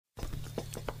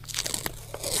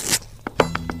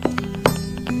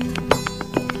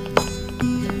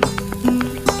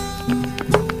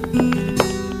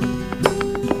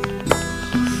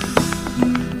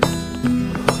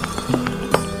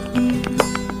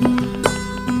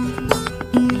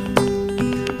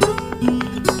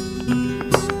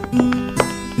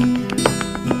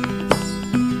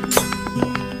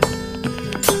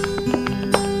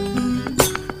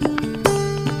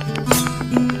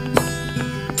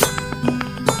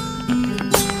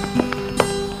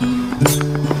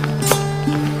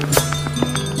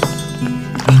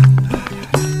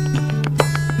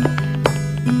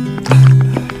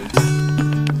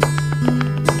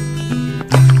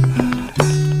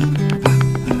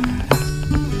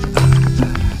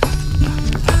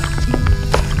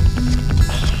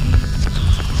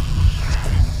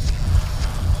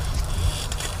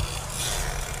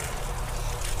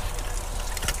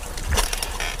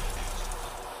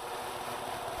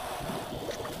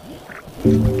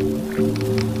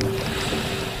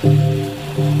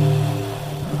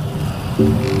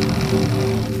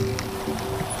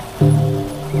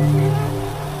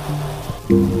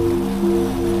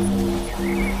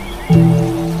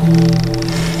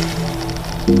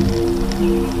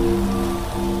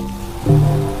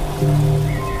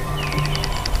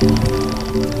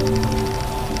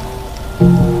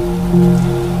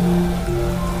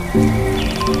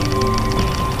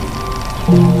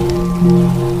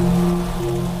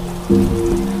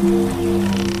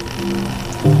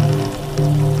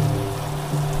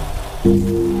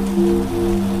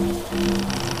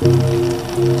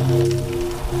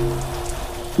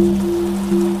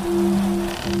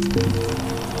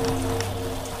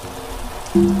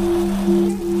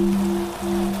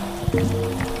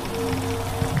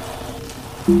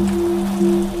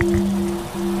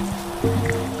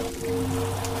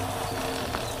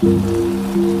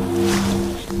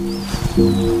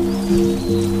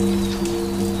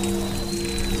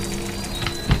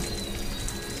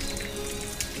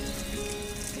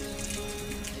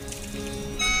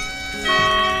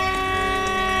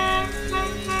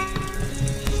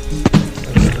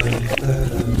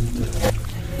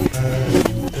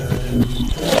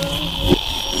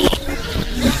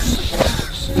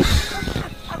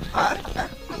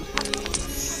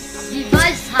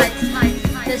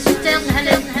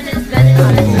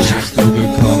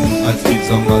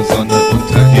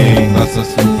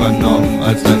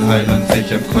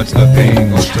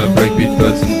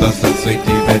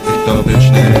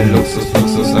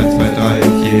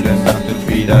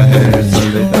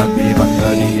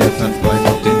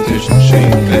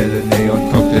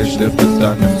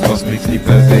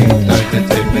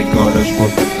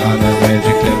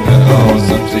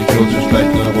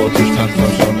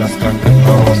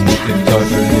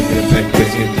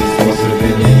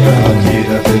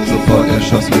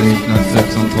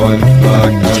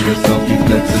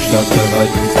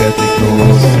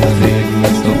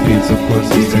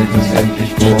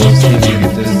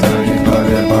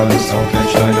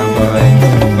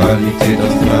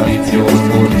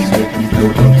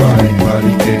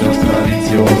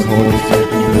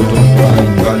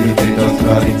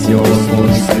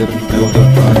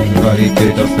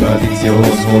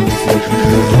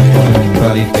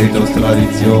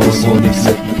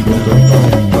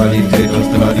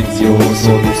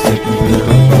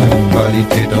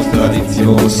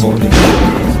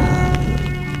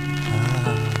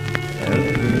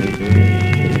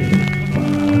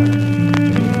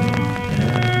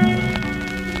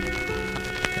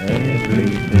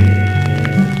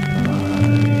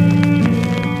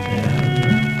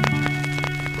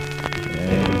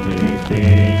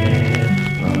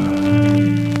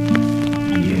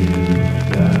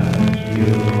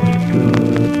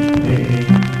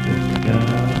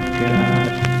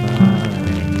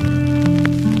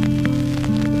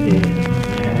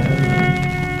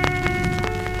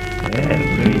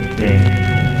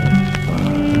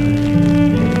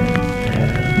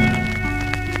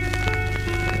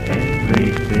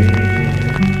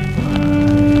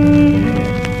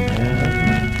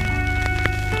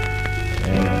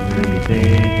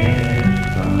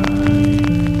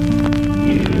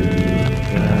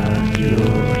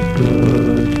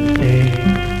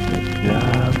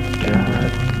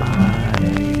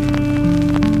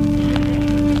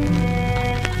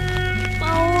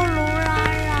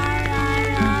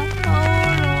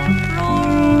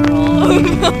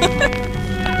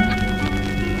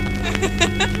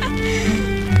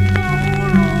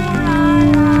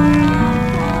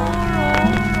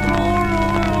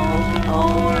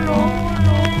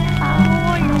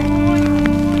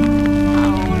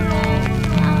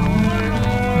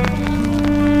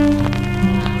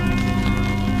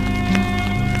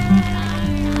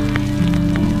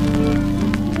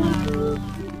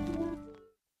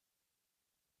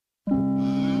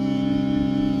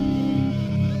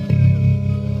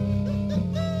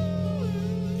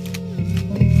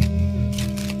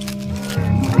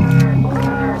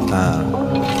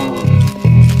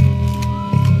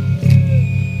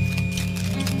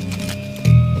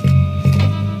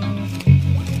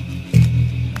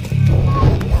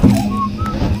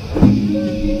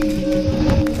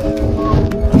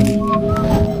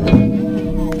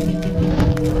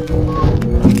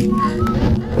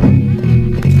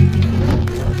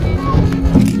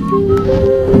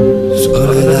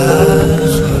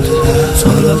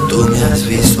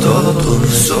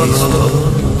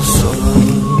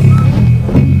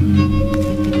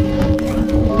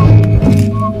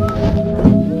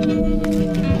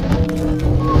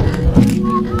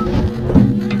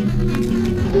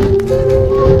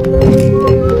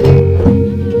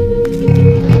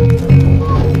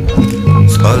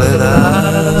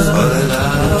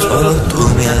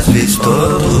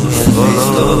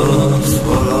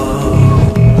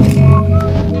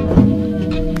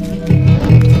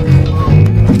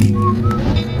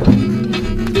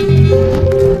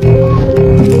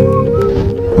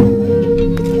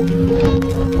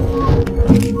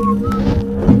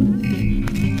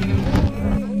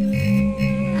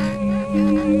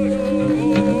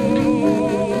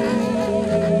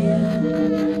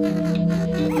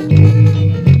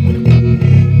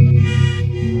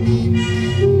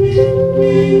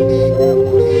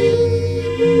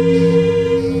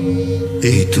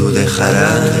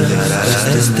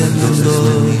este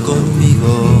mundo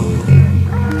conmigo.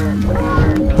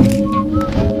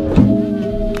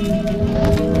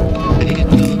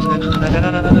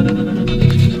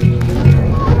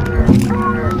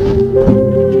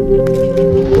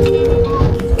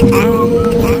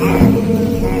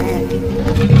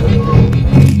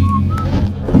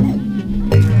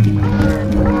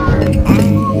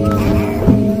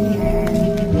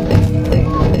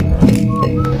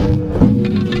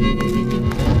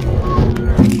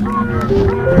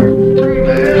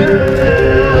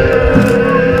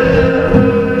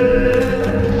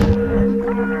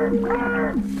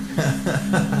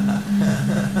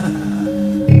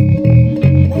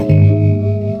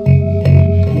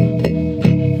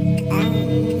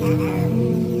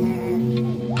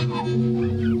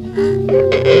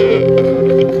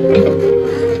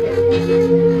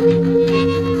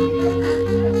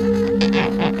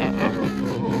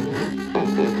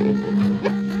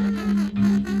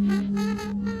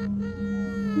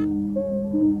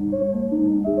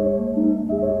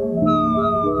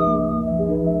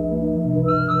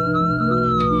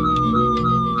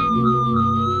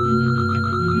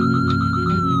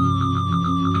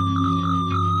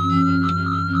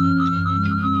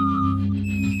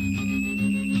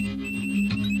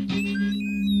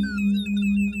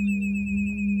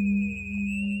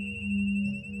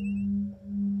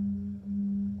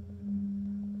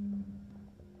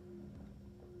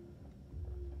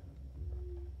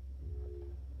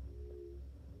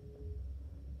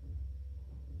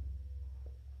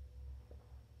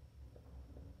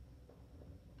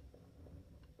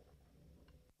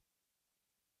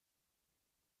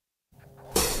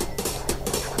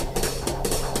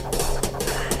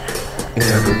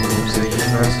 Er begrub sich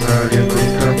in Australien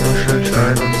mit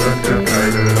Karmuschelstein und sagte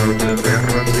keine Laute,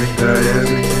 während man sich da er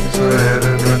sich hin zur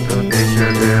Erde wand und ich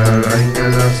der allein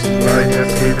gelassen, weil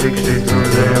jetzt ewig steht so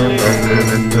leer und auch der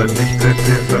Wind hat nicht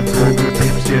erzählt von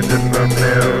Vogelpiepschen immer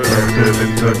mehr und auch der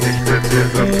Wind hat nicht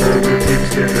erzählt von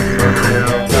Vogelpiepschen immer mehr.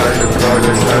 Deine Frage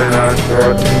ist eine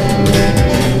Antwort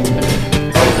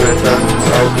auf Distanz,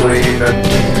 auf Ruinen.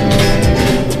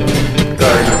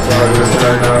 Deine Frage ist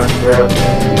eine Antwort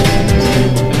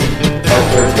auf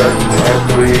Distanz, auf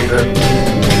Ruinen.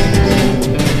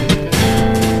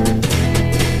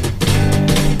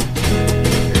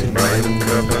 In meinem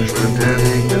Körper strömt der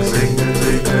Regen, es regnet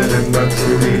immer zu.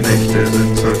 Die Nächte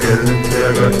sind so gelb,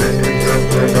 Herrgott, wenn ich auf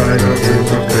meiner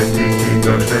Hose können die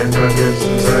Kinder schnell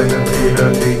vergessen seinen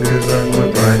widerlichen Gesang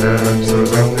und meine Hand zur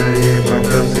Sonne heben, auf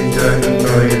dass ich einen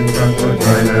neuen fang und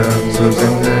meine Hand zur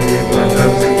Sonne heben, auf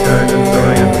dass ich einen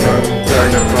neuen fang.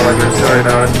 Deine Frage ist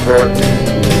eine Antwort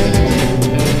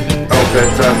auf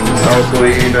Distanz, auf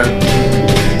Ruinen.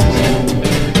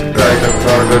 Deine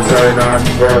Frage ist eine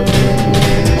Antwort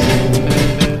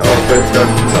auf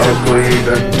Distanz, auf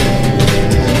Ruinen.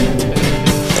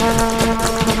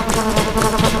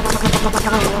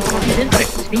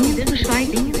 Wir sind zu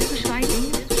schweigen.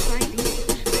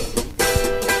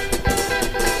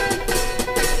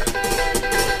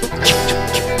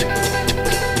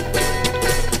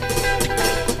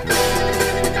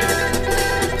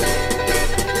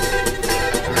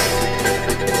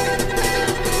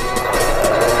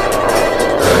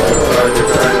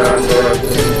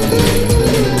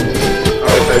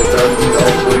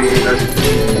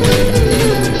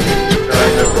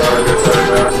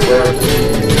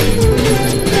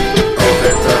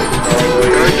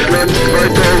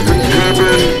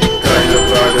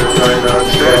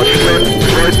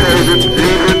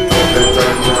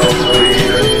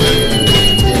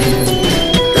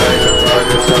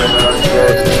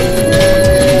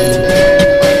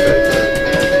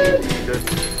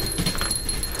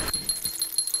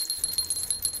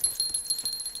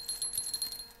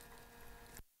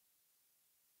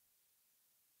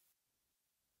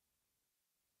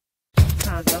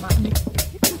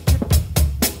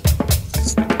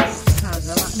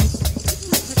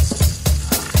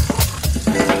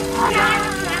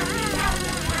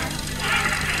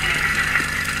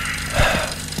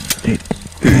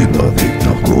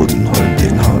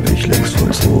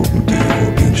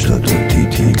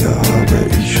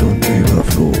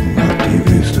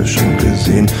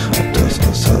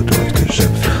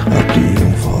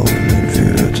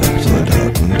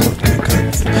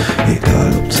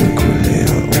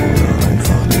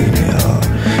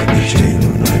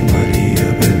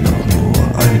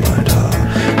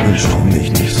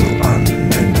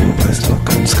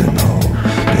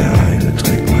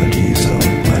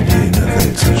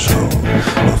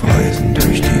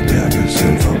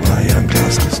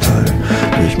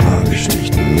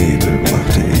 Nebel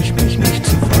brachte ich mich nicht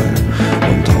zu Fall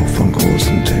und auch vom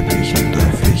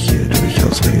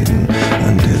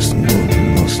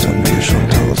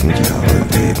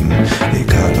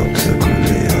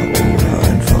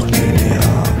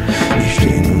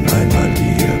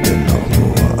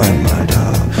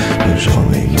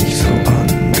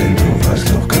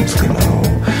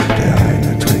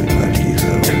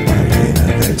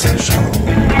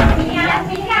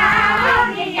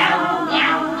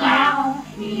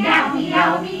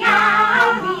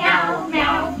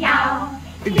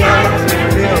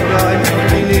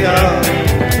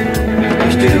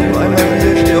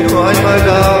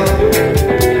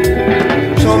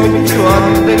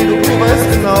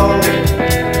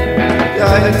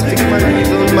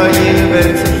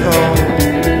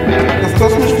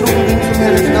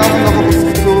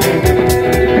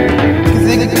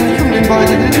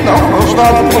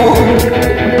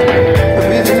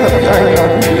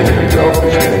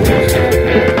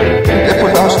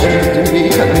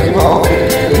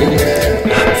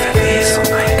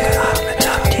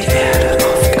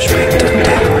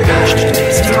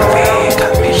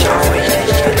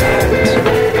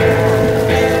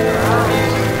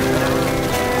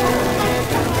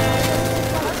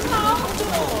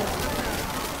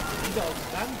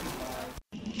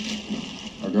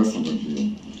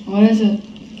What is it?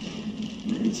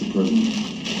 It's a present.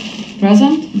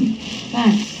 Present?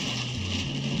 Thanks.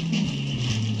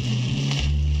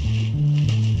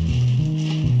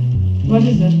 What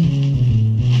is it?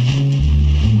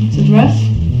 It's a dress?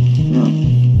 Yeah.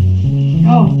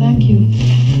 Oh, thank you.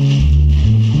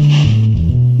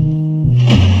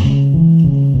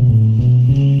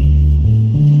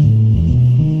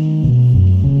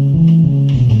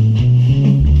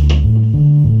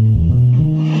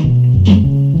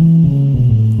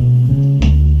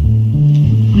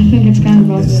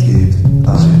 Es geht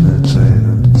eine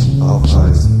Träne auf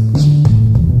Reisen.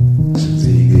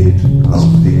 Sie geht auf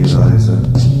die Reise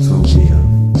zu mir.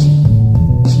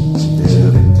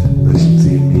 Der Wind bringt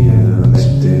sie mir mit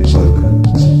den Wolken.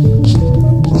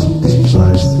 Und ich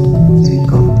weiß, sie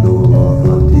kommt nur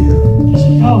von dir.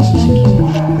 Oh, thank you.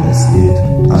 Es geht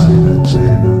eine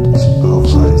Träne auf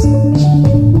Reisen.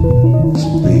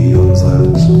 Wie unsere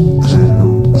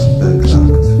Trennung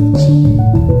beklagt.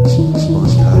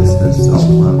 Und heißt es auch,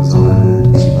 man soll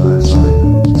niemals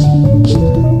weinen.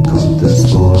 Kommt es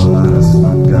vor, dass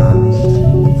man gar nicht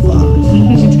fragt.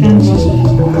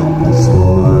 Kommt es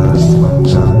vor, dass man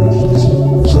gar nicht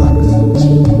fragt.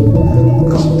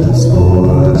 Kommt es vor,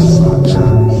 dass man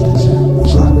gar nicht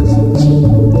fragt.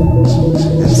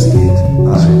 Es geht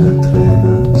eine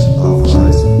Träne auf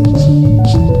Reisen.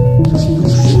 Du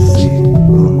schickst sie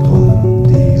rund um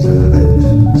diese Welt.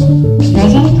 Ich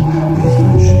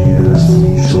wünsch mir, dass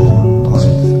sie schon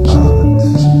heute Abend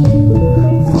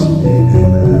von den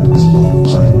Himmel auf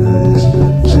meine Lippen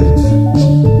fällt.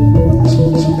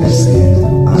 Es geht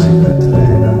eine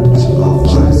Träne auf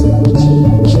Reisen.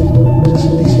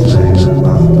 Die Träne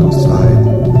macht uns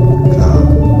beiden klar.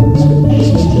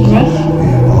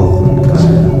 Wir brauchen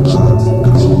keinen Rat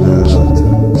kluger Leute.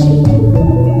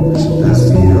 Dass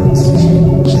wir uns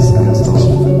lieben, ist ganz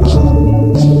offenbar.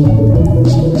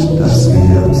 Dass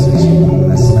wir uns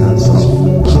lieben, ist ganz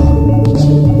offenbar.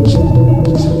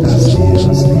 Dass wir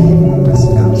uns lieben, ist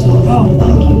ganz Oh, thank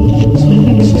offenbar. you. I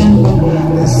think it's kind of lovely.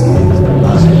 Es geht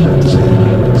eine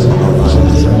Träne auf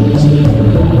Reisen. Die geht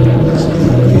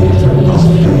auf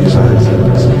die Reise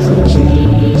zu mir.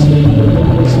 Der Wind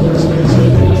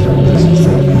bringt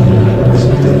sie mir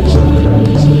mit den Wolken.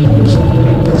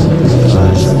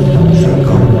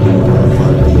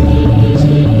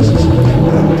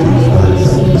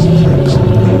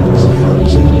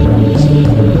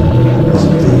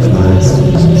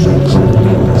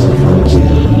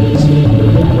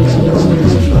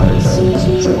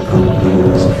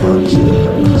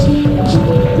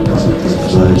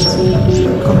 Ich weiß, sie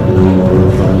kommt nur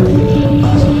von dir. Und ich weiß, sie kommt nur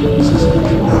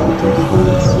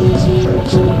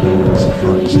von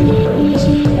dir. Und ich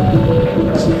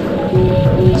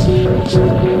weiß, sie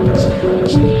kommt nur von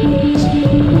dir.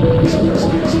 Und ich weiß,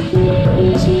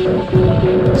 sie kommt nur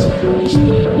von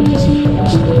dir. Und ich weiß, sie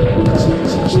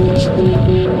kommt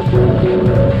nur von dir.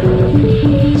 Und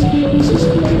ich weiß, sie kommt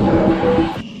nur von dir.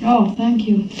 Oh, thank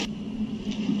you.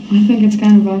 I think it's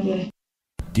kind of ugly.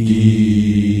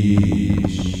 Die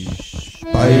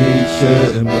Speiche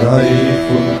im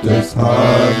Reifung des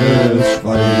Haares,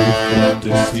 Schweif und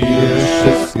des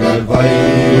Hirsches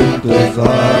Geweih und des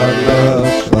Adlers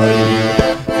Schrei.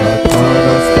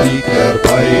 Satanas fliegt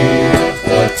herbei,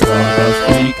 Satanas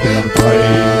fliegt herbei,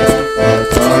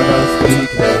 Satanas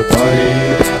fliegt herbei,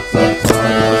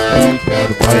 Satanas fliegt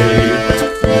herbei.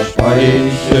 Die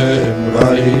Speiche im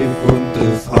Reif und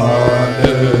des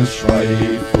Hahnes,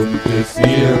 Schweif und des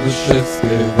Hirsches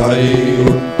Geweih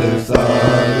und des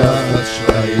Adlers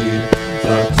Schrei.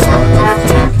 Satanas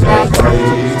fliegt herbei,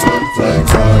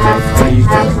 Satanas fliegt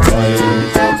herbei,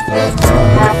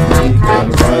 Satanas fliegt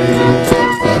herbei,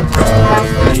 Satanas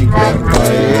fliegt herbei, Satanas fliegt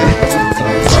herbei,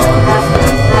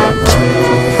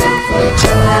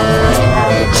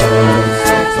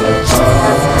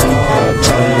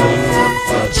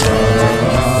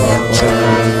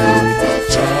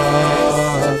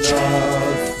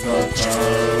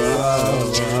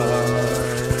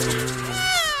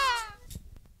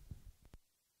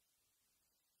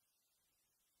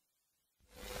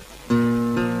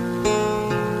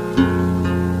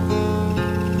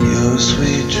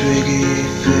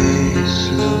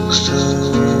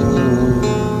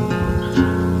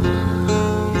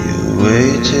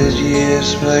 waited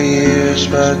years by years,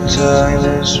 but time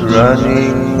is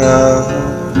running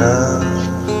out now.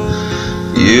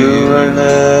 You will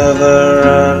never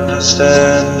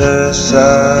understand the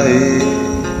sighs,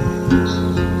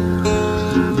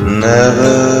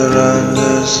 never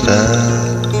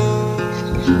understand.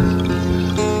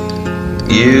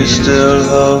 You still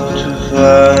hope to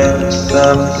find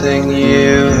something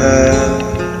you have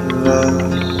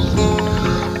lost.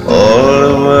 All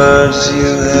the words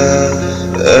you have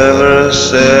ever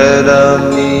said are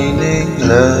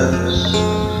meaningless.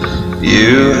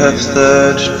 You have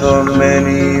searched for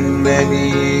many, many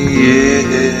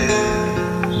years,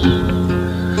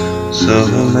 so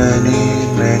many,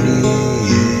 many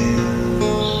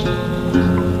years.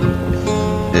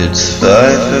 It's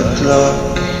 5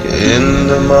 o'clock in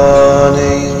the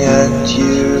morning and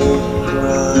you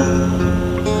cry.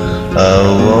 I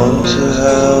want to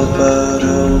help but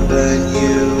hoping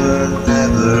you will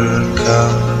never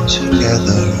come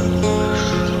together.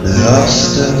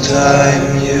 Lost in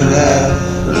time you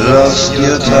have lost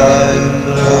your time,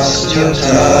 lost your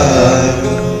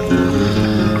time.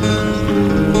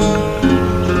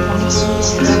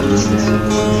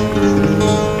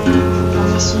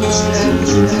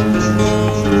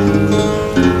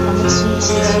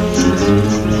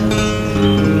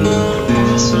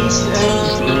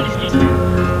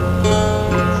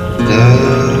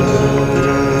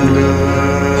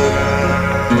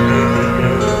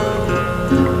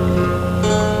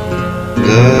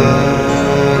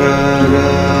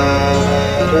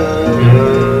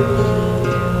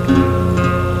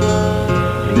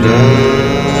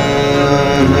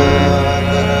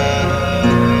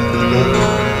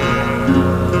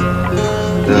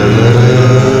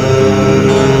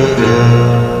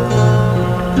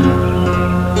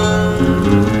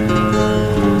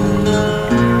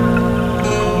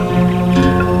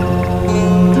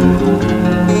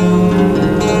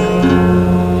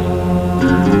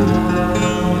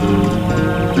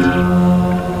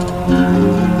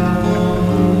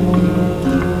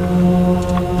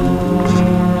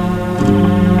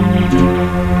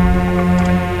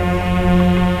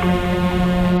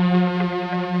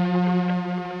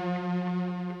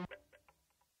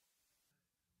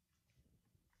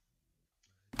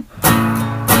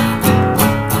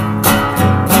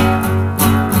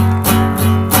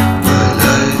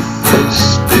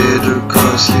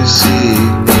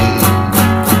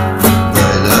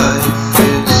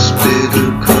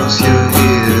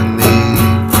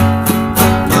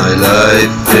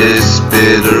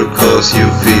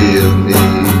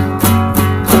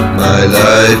 My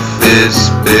life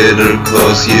is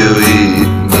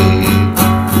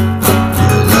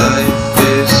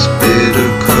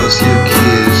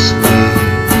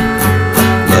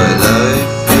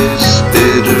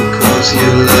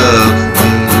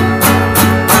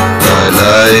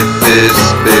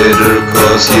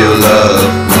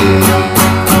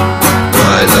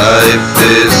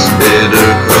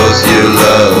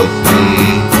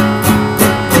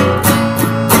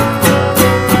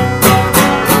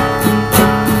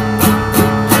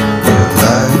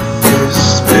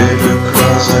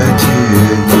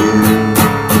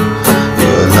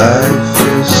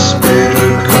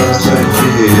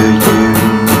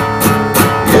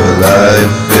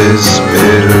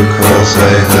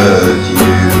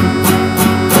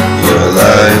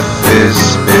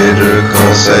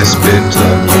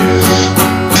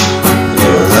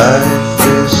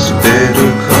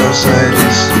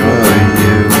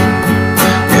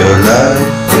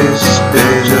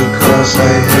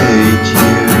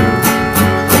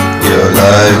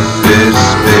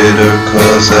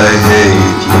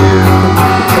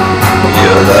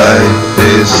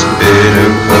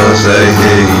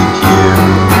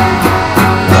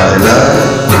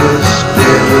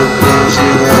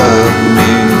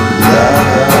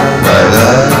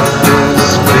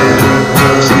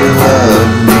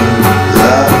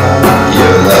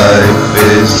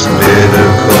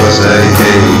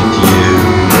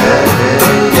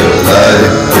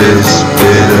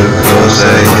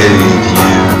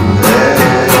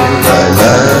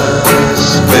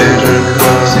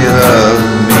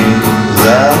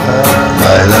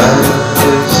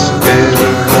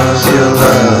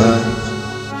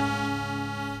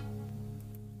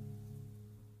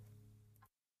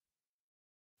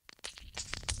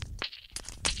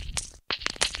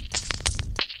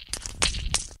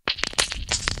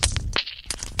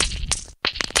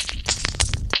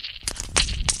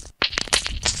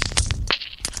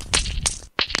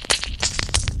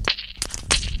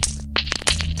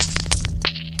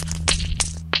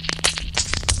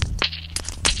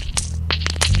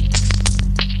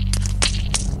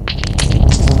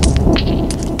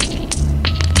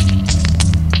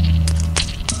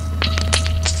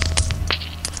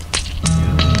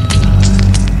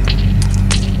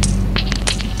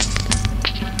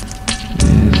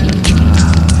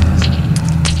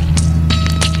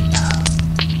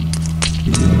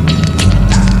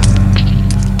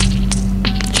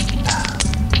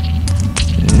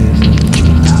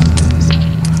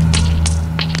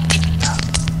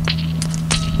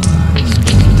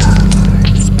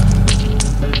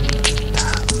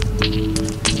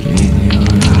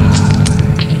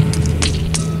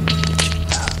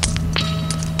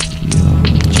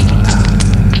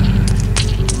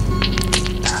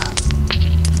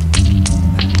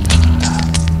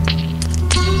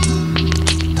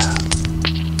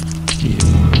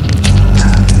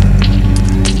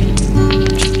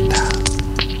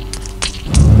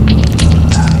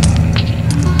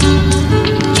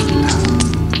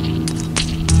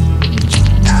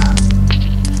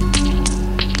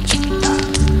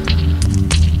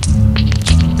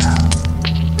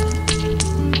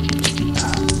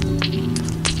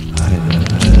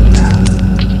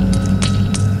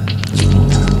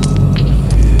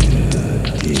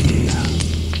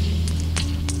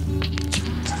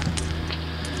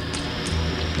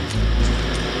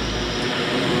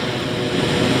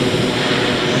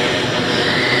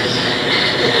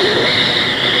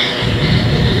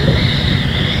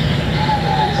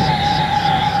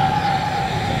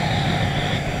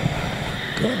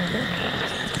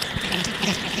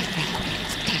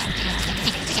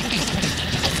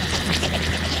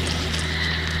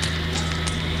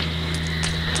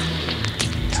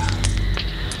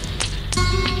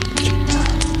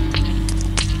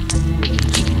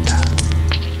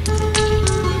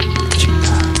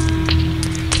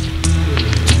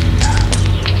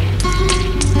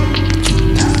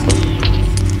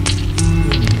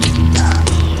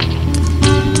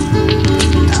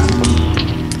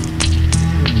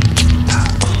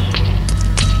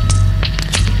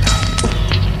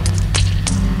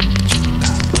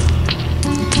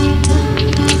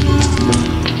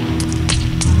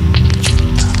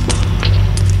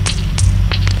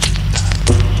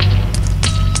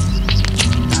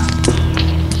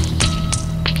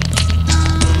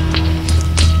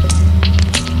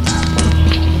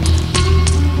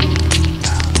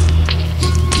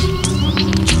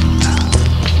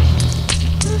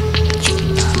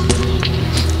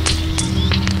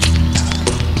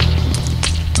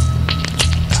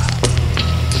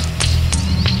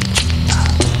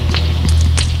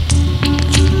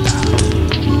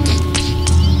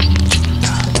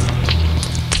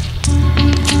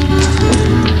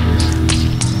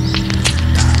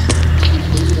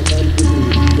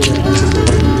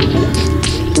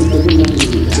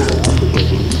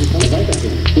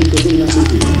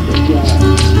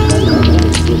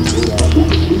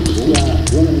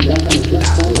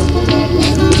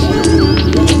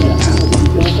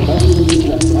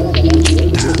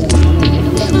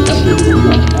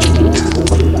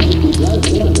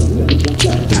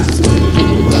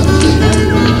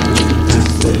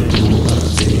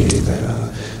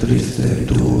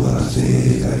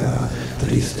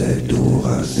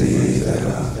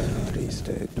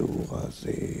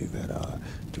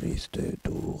triste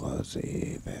dura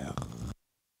sever.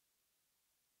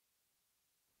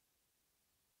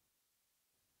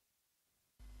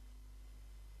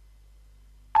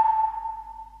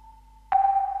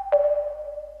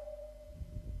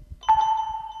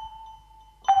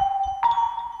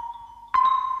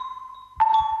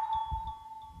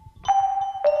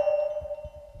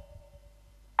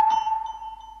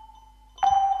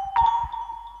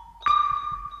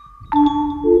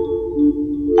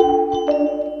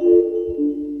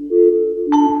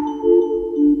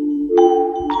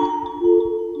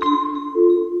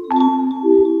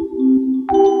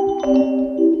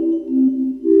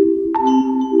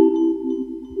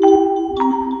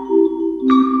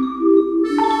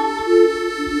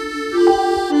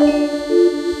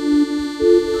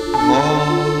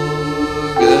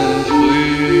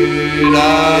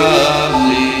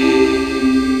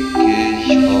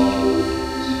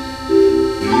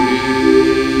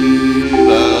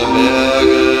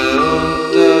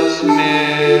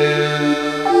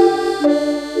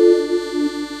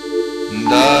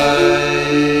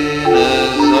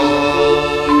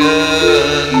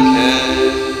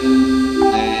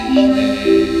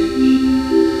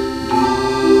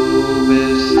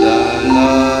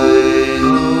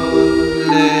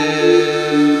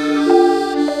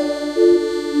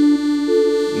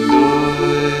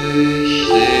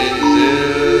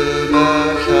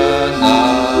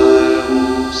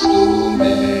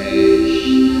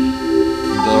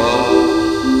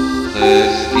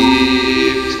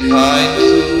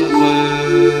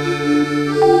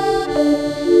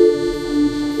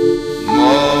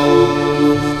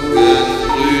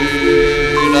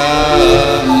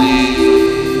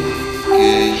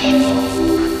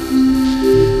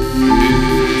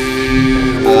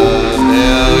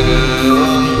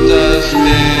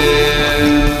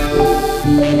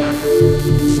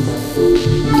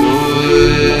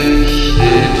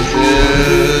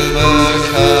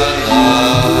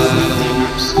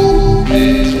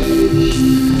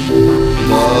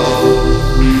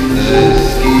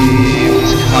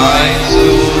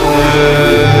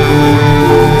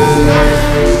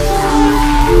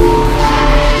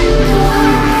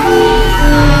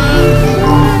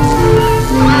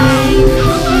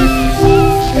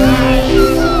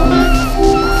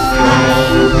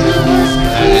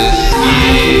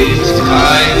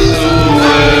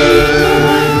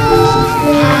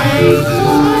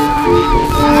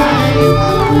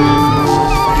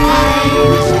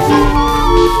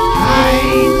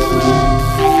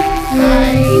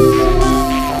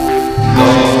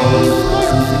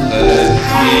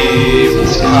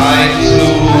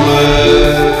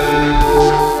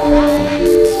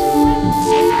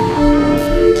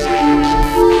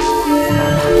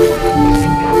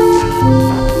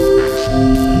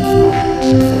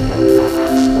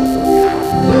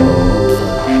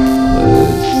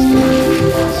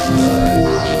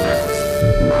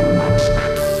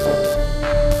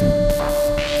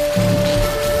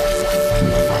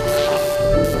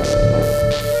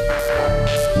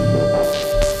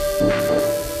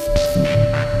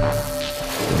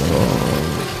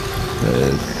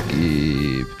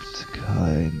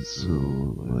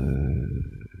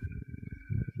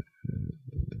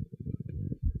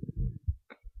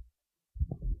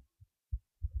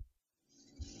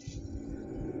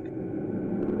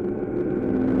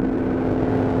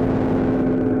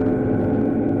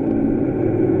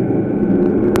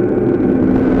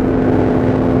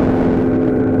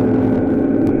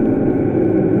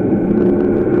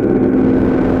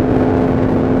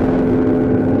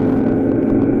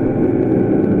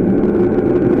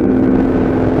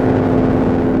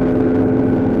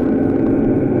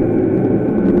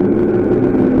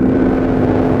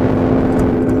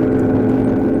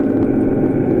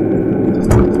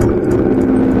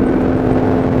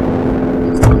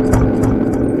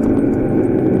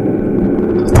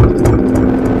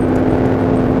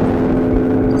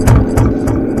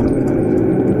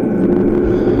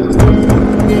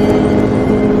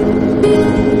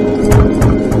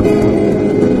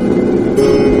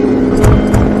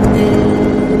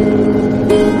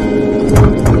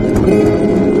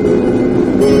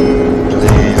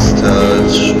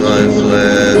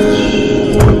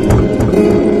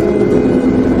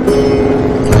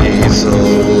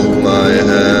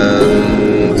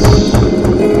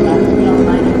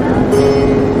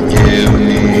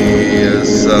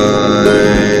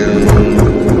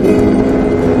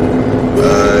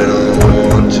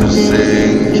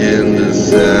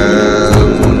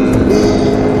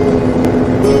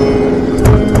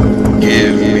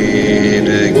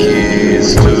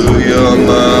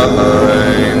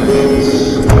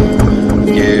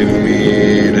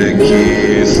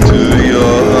 to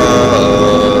your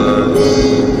heart.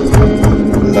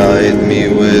 Light me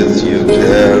with your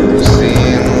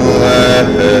kerosene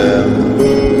lamp.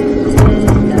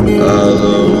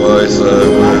 Otherwise I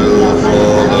will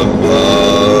fall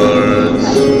apart.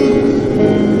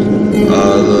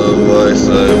 Otherwise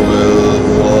I will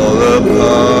fall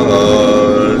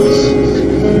apart.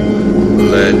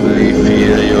 Let me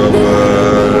feel your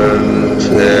burnt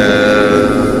hair.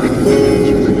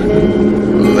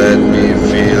 Let me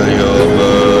feel your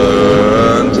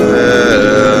burnt hair.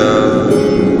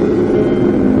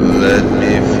 Let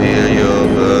me feel your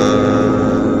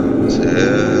burnt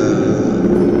hair.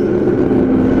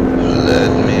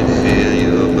 Let me feel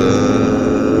your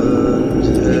burnt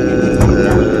hair.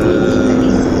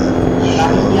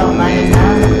 Show me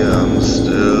I'm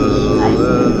still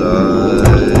alive.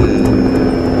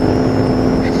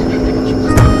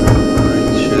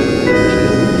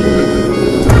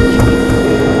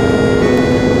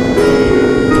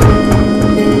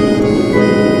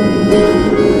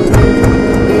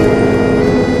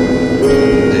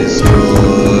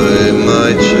 Destroy my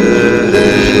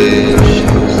change.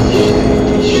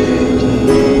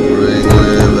 Bring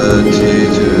liberty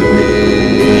to me.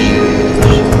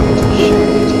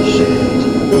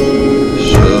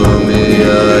 Show me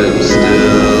I'm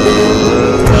still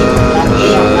alive.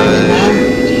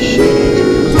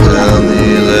 Tell me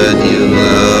that you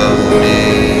love me.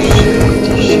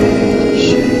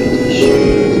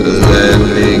 Let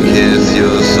me kiss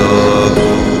your soft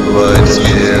white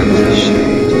skin.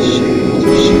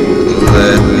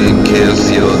 Let me kiss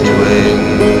your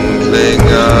twinkling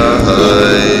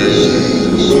eyes.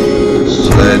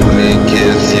 Let me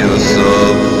kiss your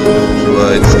soft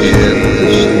white skin.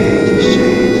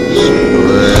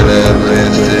 When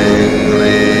everything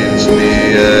leaves me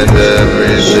and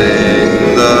everything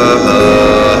dies.